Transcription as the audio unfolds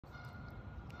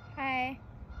Hi.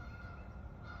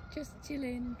 Just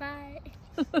chilling. Bye.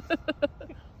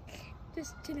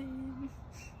 Just chilling.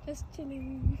 Just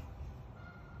chilling.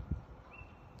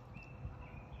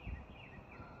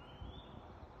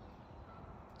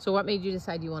 So what made you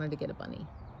decide you wanted to get a bunny?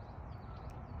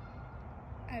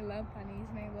 I love bunnies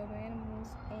and I love animals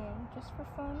and just for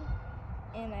fun.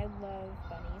 And I love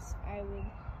bunnies. I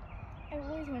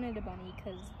always wanted a bunny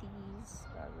because these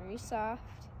are very soft.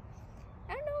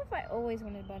 I don't know if I always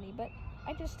wanted a bunny, but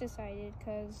I just decided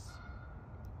because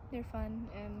they're fun.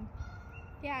 And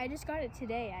yeah, I just got it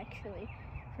today actually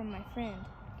from my friend.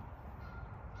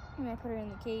 And I put her in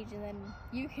the cage and then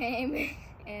you came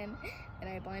and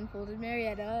I blindfolded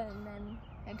Marietta and then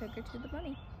I took her to the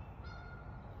bunny.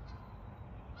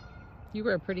 You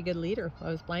were a pretty good leader. I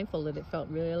was blindfolded. It felt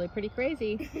really pretty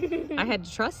crazy. I had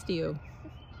to trust you.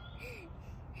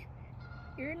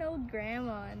 You're an old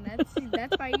grandma, and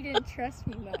that's why you didn't trust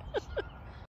me much.